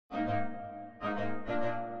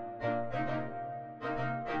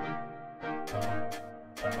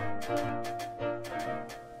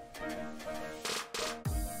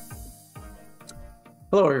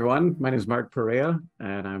Hello, everyone. My name is Mark Perea,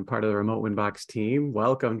 and I'm part of the RemoteWinBox team.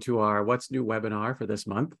 Welcome to our What's New webinar for this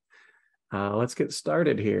month. Let's get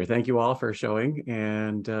started here. Thank you all for showing,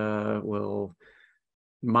 and we'll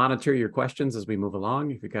monitor your questions as we move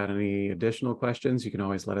along. If you've got any additional questions, you can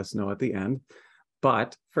always let us know at the end.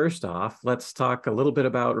 But first off, let's talk a little bit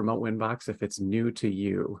about RemoteWinBox if it's new to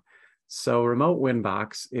you. So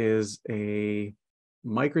RemoteWinBox is a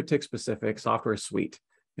MikroTik specific software suite.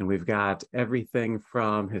 And we've got everything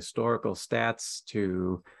from historical stats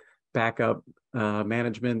to backup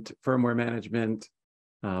management, firmware management,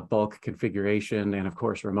 bulk configuration, and of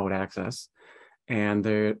course, remote access. And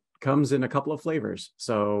there comes in a couple of flavors.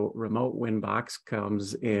 So RemoteWinBox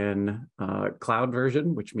comes in cloud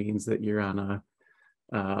version, which means that you're on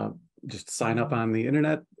just sign up on the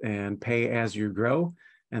internet and pay as you grow.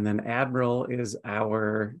 And then Admiral is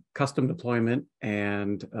our custom deployment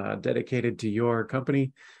and dedicated to your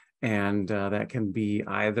company. And that can be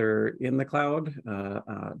either in the cloud,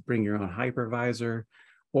 bring your own hypervisor,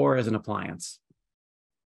 or as an appliance.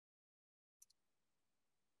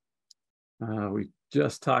 We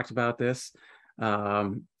just talked about this.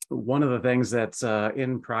 One of the things that's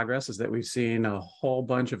in progress is that we've seen a whole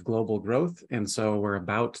bunch of global growth. And so we're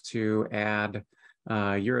about to add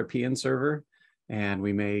a European server. And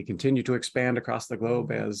we may continue to expand across the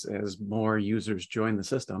globe as more users join the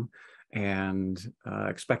system, and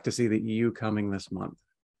expect to see the EU coming this month.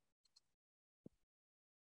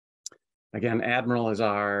 Again, Admiral is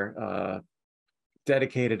our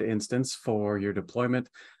dedicated instance for your deployment.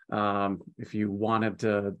 If you wanted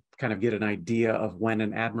to kind of get an idea of when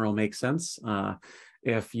an Admiral makes sense,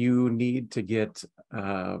 if you need to get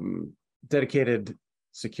dedicated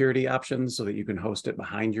security options so that you can host it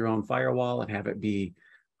behind your own firewall and have it be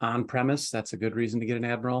on premise, that's a good reason to get an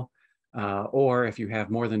Admiral. Or if you have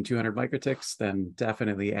more than 200 MikroTiks, then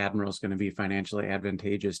definitely Admiral is going to be financially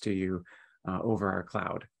advantageous to you over our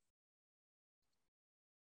cloud.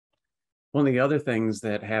 One of the other things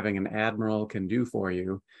that having an Admiral can do for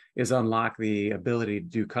you is unlock the ability to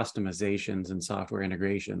do customizations and software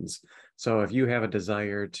integrations. So if you have a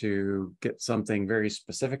desire to get something very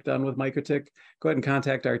specific done with MikroTik, go ahead and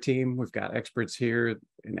contact our team. We've got experts here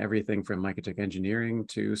in everything from MikroTik engineering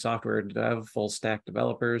to software dev, full stack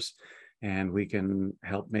developers, and we can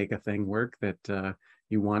help make a thing work that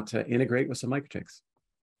you want to integrate with some MikroTiks.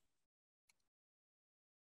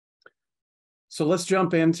 So let's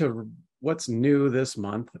jump into what's new this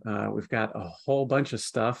month. We've got a whole bunch of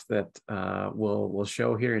stuff that we'll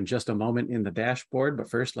show here in just a moment in the dashboard, but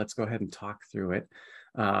first let's go ahead and talk through it.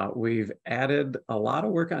 We've added a lot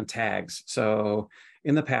of work on tags. So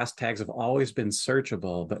in the past, tags have always been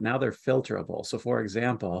searchable, but now they're filterable. So for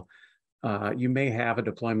example, you may have a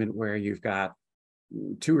deployment where you've got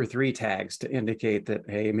 2 or 3 tags to indicate that,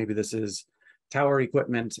 hey, maybe this is tower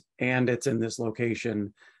equipment and it's in this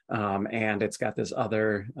location. And it's got this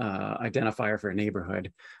other identifier for a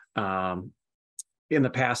neighborhood. In the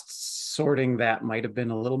past, sorting that might have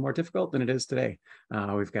been a little more difficult than it is today.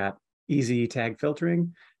 We've got easy tag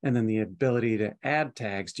filtering and then the ability to add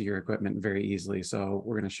tags to your equipment very easily. So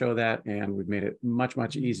we're going to show that, and we've made it much,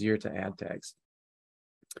 much easier to add tags.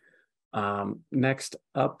 Next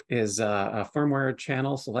up is a firmware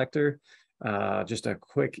channel selector. Just a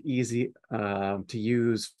quick, easy to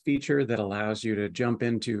use feature that allows you to jump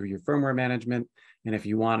into your firmware management. And if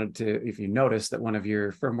you wanted to, if you notice that one of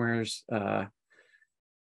your firmwares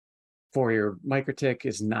for your MikroTik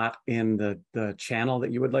is not in the channel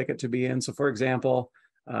that you would like it to be in. So for example,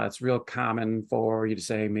 it's real common for you to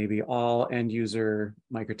say maybe all end user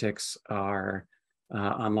MikroTiks are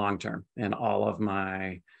on long-term, and all of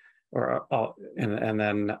my, and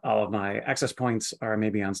then all of my access points are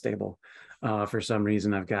maybe unstable. For some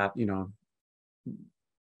reason, I've got,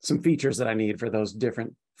 some features that I need for those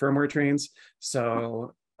different firmware trains.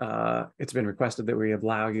 So it's been requested that we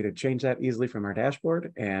allow you to change that easily from our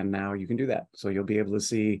dashboard, and now you can do that. So you'll be able to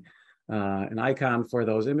see an icon for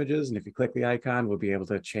those images, and if you click the icon, we'll be able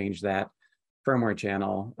to change that firmware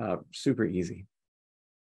channel super easy.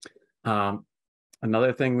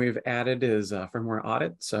 Another thing we've added is a firmware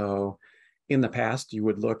audit. So in the past, you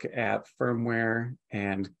would look at firmware,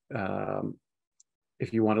 and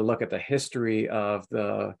if you want to look at the history of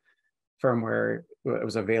the firmware, it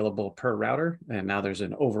was available per router, and now there's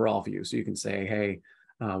an overall view. So you can say, hey,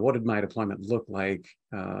 what did my deployment look like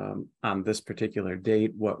on this particular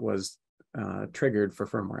date? What was triggered for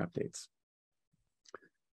firmware updates?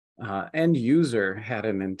 End user had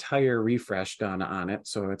an entire refresh done on it,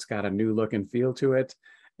 so it's got a new look and feel to it,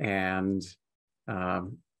 and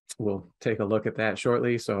we'll take a look at that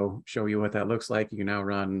shortly. So show you what that looks like. You can now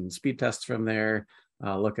run speed tests from there,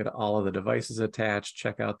 look at all of the devices attached,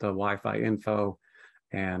 check out the Wi-Fi info,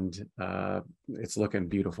 and it's looking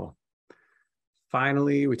beautiful.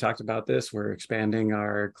 Finally, we talked about this. We're expanding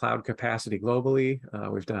our cloud capacity globally.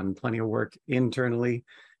 We've done plenty of work internally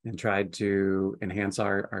and tried to enhance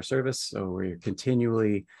our service. So we're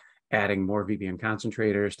continually adding more VPN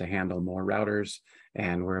concentrators to handle more routers.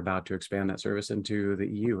 And we're about to expand that service into the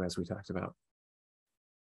EU, as we talked about.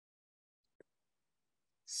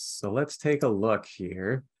 So let's take a look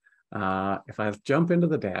here. If I jump into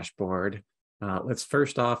the dashboard, let's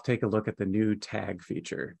first off take a look at the new tag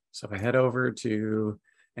feature. So if I head over to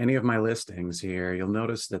any of my listings here, you'll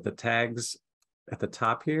notice that the tags at the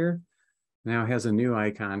top here now has a new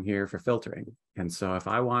icon here for filtering. And so if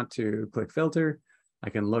I want to click filter, I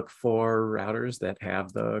can look for routers that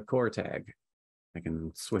have the core tag. I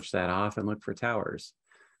can switch that off and look for towers.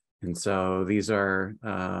 And so these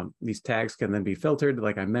tags can then be filtered.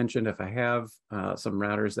 Like I mentioned, if I have some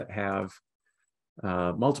routers that have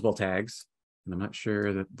multiple tags, and I'm not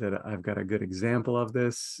sure that I've got a good example of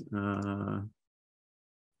this. Let's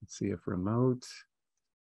see if remote.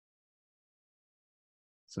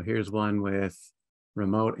 So here's one with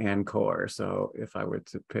remote and core. So if I were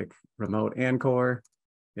to pick remote and core,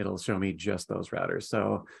 it'll show me just those routers.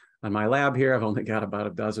 So on my lab here, I've only got about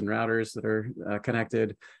a dozen routers that are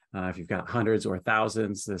connected. If you've got hundreds or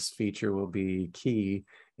thousands, this feature will be key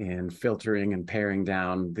in filtering and paring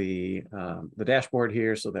down the dashboard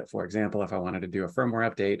here, so that, for example, if I wanted to do a firmware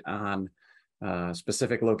update on a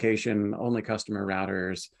specific location, only customer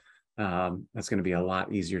routers, that's going to be a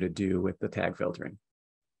lot easier to do with the tag filtering.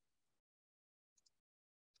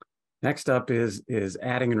 Next up is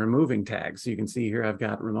adding and removing tags. So you can see here I've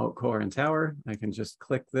got remote, core, and tower. I can just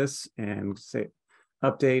click this and say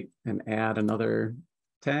update and add another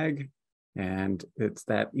tag. And it's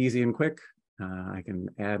that easy and quick. I can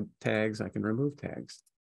add tags, I can remove tags.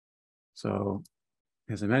 So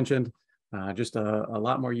as I mentioned, just a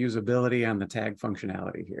lot more usability on the tag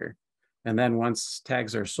functionality here. And then once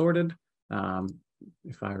tags are sorted,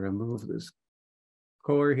 if I remove this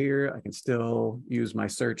core here, I can still use my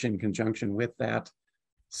search in conjunction with that,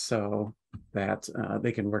 so that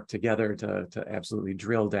they can work together to absolutely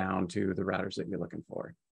drill down to the routers that you're looking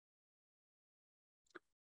for.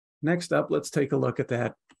 Next up, let's take a look at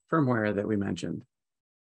that firmware that we mentioned.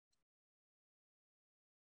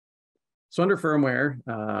 So under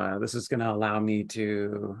firmware, this is going to allow me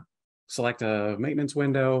to select a maintenance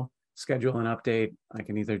window, schedule an update. I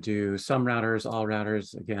can either do some routers, all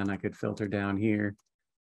routers. Again, I could filter down here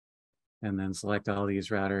and then select all these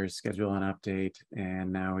routers, schedule an update,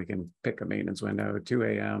 and now we can pick a maintenance window, 2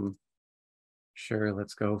 a.m. Sure,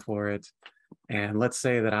 let's go for it. And let's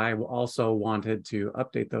say that I also wanted to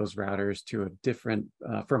update those routers to a different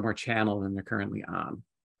firmware channel than they're currently on.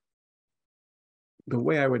 The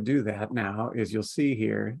way I would do that now is you'll see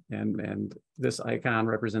here, and this icon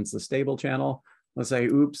represents the stable channel. Let's say,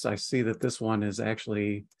 oops, I see that this one is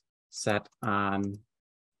actually set on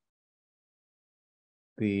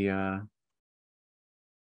the, I'm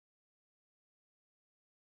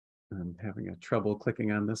having a trouble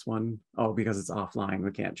clicking on this one. Oh, because it's offline.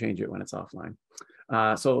 We can't change it when it's offline.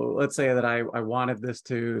 So let's say that I wanted this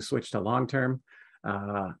to switch to long-term.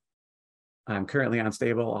 I'm currently on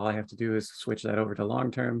stable. All I have to do is switch that over to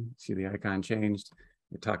long-term. See the icon changed.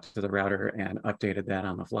 I talked to the router and updated that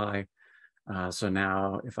on the fly. So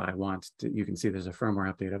now if I want to, you can see there's a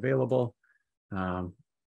firmware update available.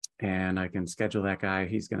 And I can schedule that guy.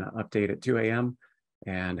 He's going to update at 2 a.m.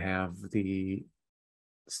 and have the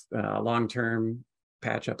long-term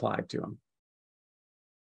patch applied to him.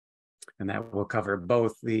 And that will cover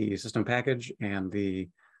both the system package and the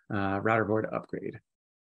router board upgrade.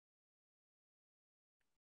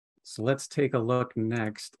 So let's take a look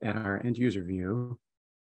next at our end user view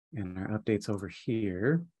and our updates over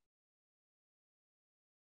here.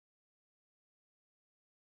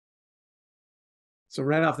 So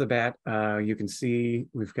right off the bat, you can see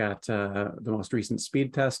we've got the most recent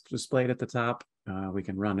speed test displayed at the top. We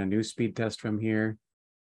can run a new speed test from here.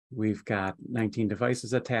 We've got 19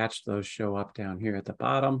 devices attached. Those show up down here at the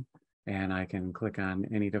bottom. And I can click on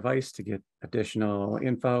any device to get additional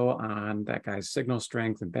info on that guy's signal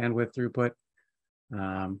strength and bandwidth throughput.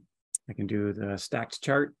 I can do the stacked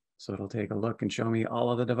chart. So it'll take a look and show me all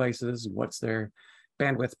of the devices and what's their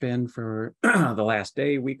bandwidth been for the last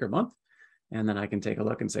day, week, or month. And then I can take a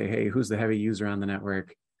look and say, hey, who's the heavy user on the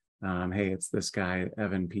network? Hey, it's this guy,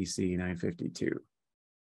 Evan PC 952.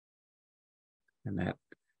 And that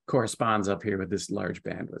corresponds up here with this large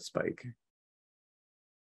bandwidth spike.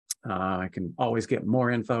 I can always get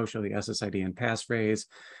more info, show the SSID and passphrase.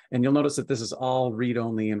 And you'll notice that this is all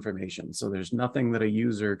read-only information. So there's nothing that a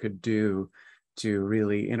user could do to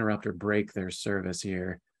really interrupt or break their service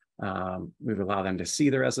here. We allow them to see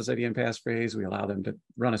their SSID and passphrase. We allow them to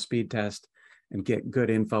run a speed test and get good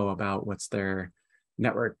info about what's their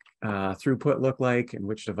network throughput look like and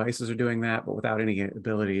which devices are doing that, but without any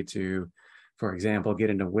ability to, for example, get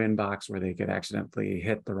into WinBox where they could accidentally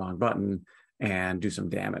hit the wrong button and do some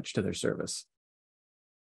damage to their service.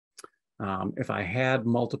 If I had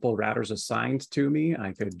multiple routers assigned to me,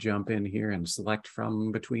 I could jump in here and select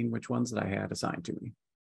from between which ones that I had assigned to me.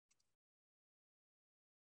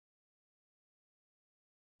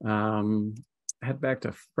 Head back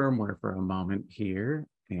to firmware for a moment here.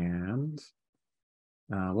 And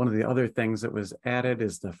one of the other things that was added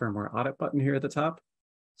is the firmware audit button here at the top.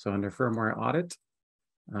 So under firmware audit,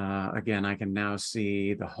 again, I can now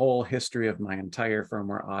see the whole history of my entire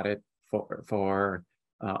firmware audit for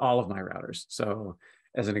all of my routers. So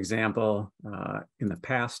as an example, in the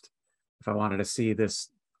past, if I wanted to see this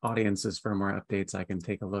audience's firmware updates, I can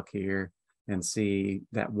take a look here and see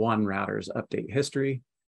that one router's update history.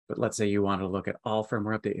 But let's say you want to look at all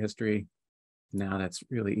firmware update history. Now that's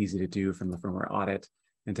really easy to do from the firmware audit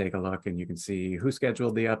and take a look, and you can see who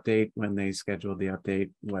scheduled the update, when they scheduled the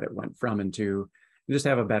update, what it went from and to, and just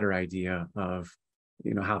have a better idea of,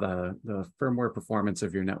 you know, how the firmware performance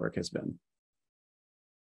of your network has been.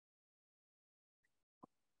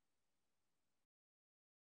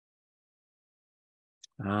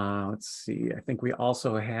 Let's see, I think we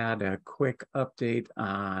also had a quick update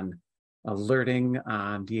on alerting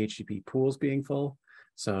on DHCP pools being full.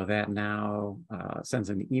 So that now sends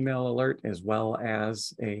an email alert as well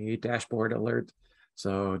as a dashboard alert.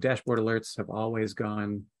 So dashboard alerts have always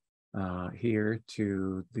gone here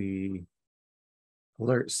to the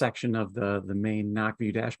alert section of the main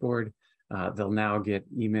NockView dashboard. They'll now get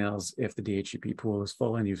emails if the DHCP pool is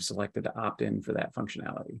full and you've selected to opt in for that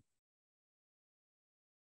functionality.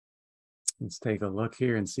 Let's take a look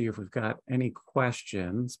here and see if we've got any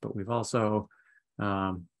questions, but we've also,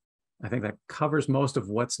 I think that covers most of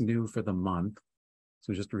what's new for the month.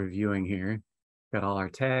 So just reviewing here, we've got all our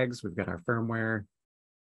tags, we've got our firmware,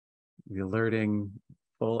 the alerting,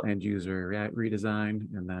 full end user redesign,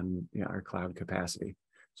 and then our cloud capacity.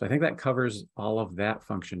 So I think that covers all of that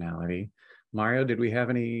functionality. Mario, did we have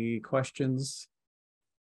any questions?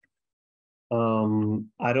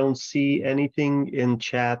 I don't see anything in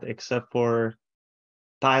chat except for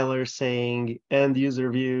Tyler saying end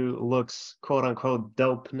user view looks quote unquote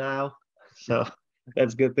dope now. So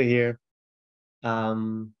that's good to hear. Let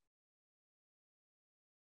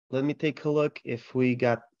me take a look if we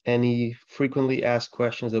got any frequently asked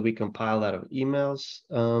questions that we compiled out of emails.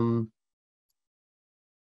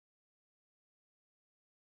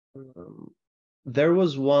 There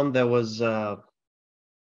was one that was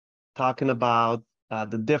talking about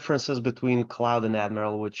the differences between cloud and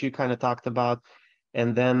Admiral, which you kind of talked about,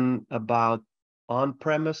 and then about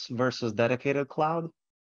on-premise versus dedicated cloud.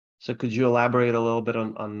 So could you elaborate a little bit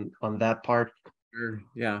on that part? Sure.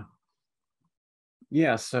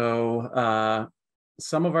 Yeah. So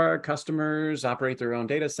some of our customers operate their own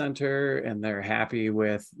data center and they're happy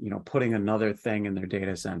with, putting another thing in their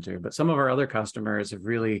data center. But some of our other customers have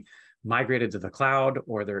really migrated to the cloud,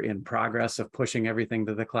 or they're in progress of pushing everything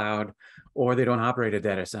to the cloud, or they don't operate a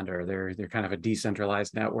data center. They're kind of a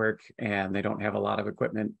decentralized network and they don't have a lot of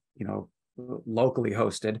equipment, locally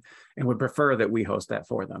hosted, and would prefer that we host that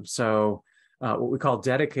for them. So what we call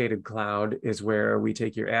dedicated cloud is where we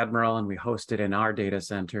take your Admiral and we host it in our data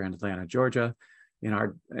center in Atlanta, Georgia,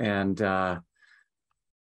 that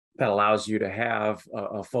allows you to have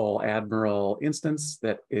a full Admiral instance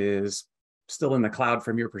that is still in the cloud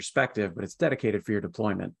from your perspective, but it's dedicated for your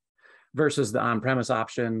deployment, versus the on-premise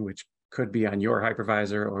option, which could be on your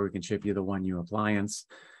hypervisor, or we can ship you the One U appliance.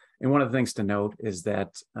 And one of the things to note is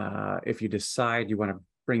that if you decide you want to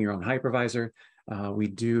bring your own hypervisor, we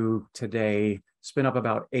do today spin up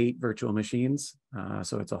about 8 virtual machines.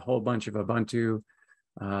 So it's a whole bunch of Ubuntu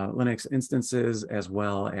Linux instances, as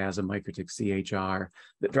well as a MikroTik CHR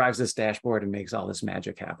that drives this dashboard and makes all this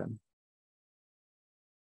magic happen.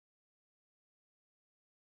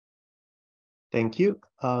 Thank you.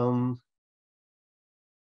 I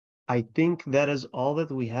think that is all that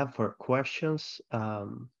we have for questions.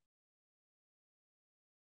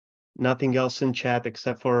 Nothing else in chat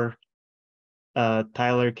except for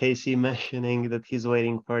Tyler Casey mentioning that he's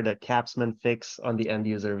waiting for the Capsman fix on the end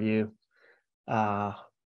user view to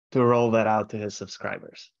roll that out to his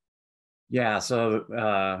subscribers. Yeah, so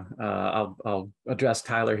I'll address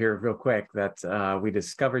Tyler here real quick, that we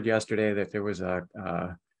discovered yesterday that there was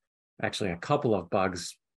a actually a couple of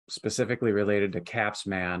bugs specifically related to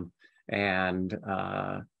CapsMan, and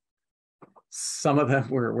some of them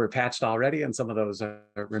were patched already, and some of those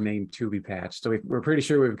remain to be patched. So we're pretty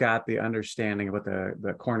sure we've got the understanding of what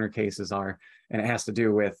the corner cases are, and it has to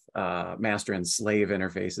do with master and slave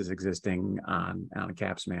interfaces existing on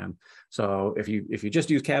CapsMan. So if you just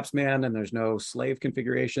use CapsMan and there's no slave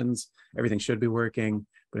configurations, everything should be working.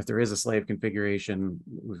 But if there is a slave configuration,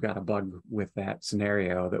 we've got a bug with that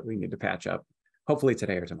scenario that we need to patch up, hopefully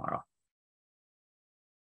today or tomorrow.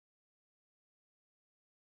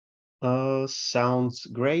 Sounds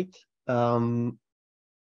great. And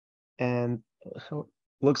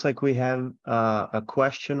looks like we have a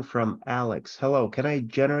question from Alex. Hello, can I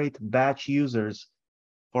generate batch users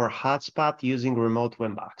for hotspot using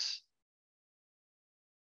RemoteWinBox?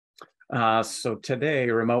 So today,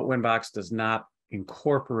 RemoteWinBox does not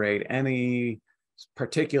incorporate any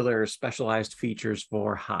particular specialized features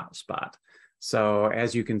for hotspot. So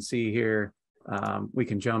as you can see here, we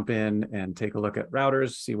can jump in and take a look at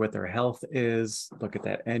routers, see what their health is, look at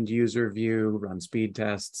that end user view, run speed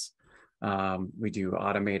tests. We do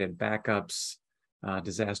automated backups,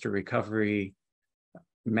 disaster recovery,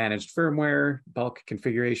 managed firmware, bulk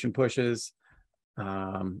configuration pushes.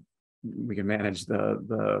 We can manage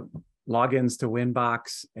the logins to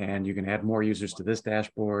Winbox, and you can add more users to this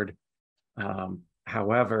dashboard.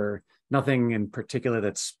 However, nothing in particular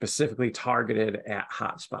that's specifically targeted at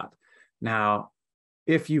hotspot. Now,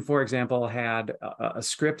 if you, for example, had a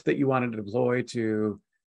script that you wanted to deploy to,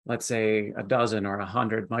 let's say, a dozen or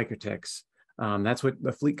 100 MikroTiks, that's what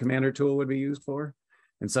the Fleet Commander tool would be used for.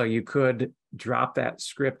 And so you could drop that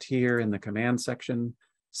script here in the command section,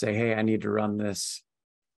 say, hey, I need to run this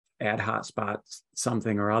add hotspot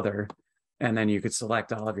something or other, and then you could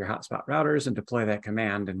select all of your hotspot routers and deploy that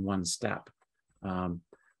command in one step.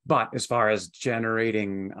 But as far as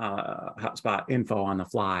generating hotspot info on the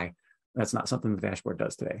fly, that's not something the dashboard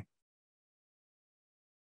does today.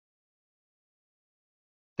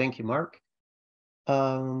 Thank you, Mark.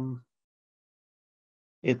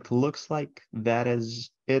 It looks like that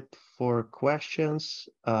is it for questions,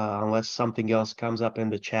 unless something else comes up in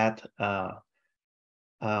the chat.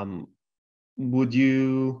 Would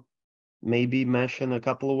you maybe mention a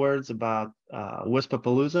couple of words about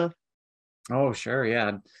Wispapalooza? Oh, sure,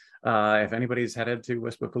 yeah. If anybody's headed to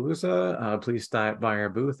Wispapalooza, please stop by our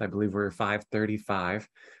booth. I believe we're 535,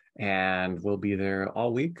 and we'll be there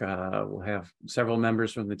all week. We'll have several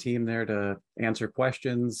members from the team there to answer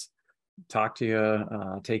questions, talk to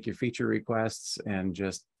you, take your feature requests, and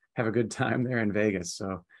just have a good time there in Vegas.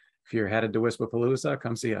 So if you're headed to Wispapalooza,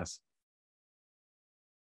 come see us.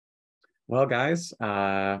 Well, guys,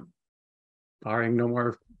 barring no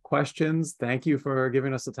more questions, thank you for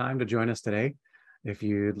giving us the time to join us today. If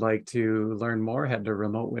you'd like to learn more, head to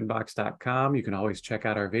RemoteWinBox.com. You can always check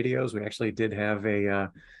out our videos. We actually did have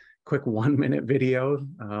a quick 1-minute video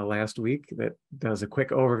last week that does a quick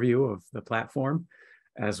overview of the platform,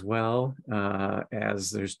 as well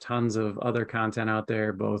as there's tons of other content out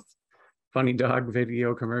there, both funny dog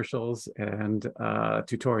video commercials and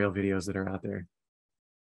tutorial videos that are out there.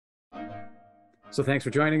 So thanks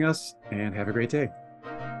for joining us, and have a great day.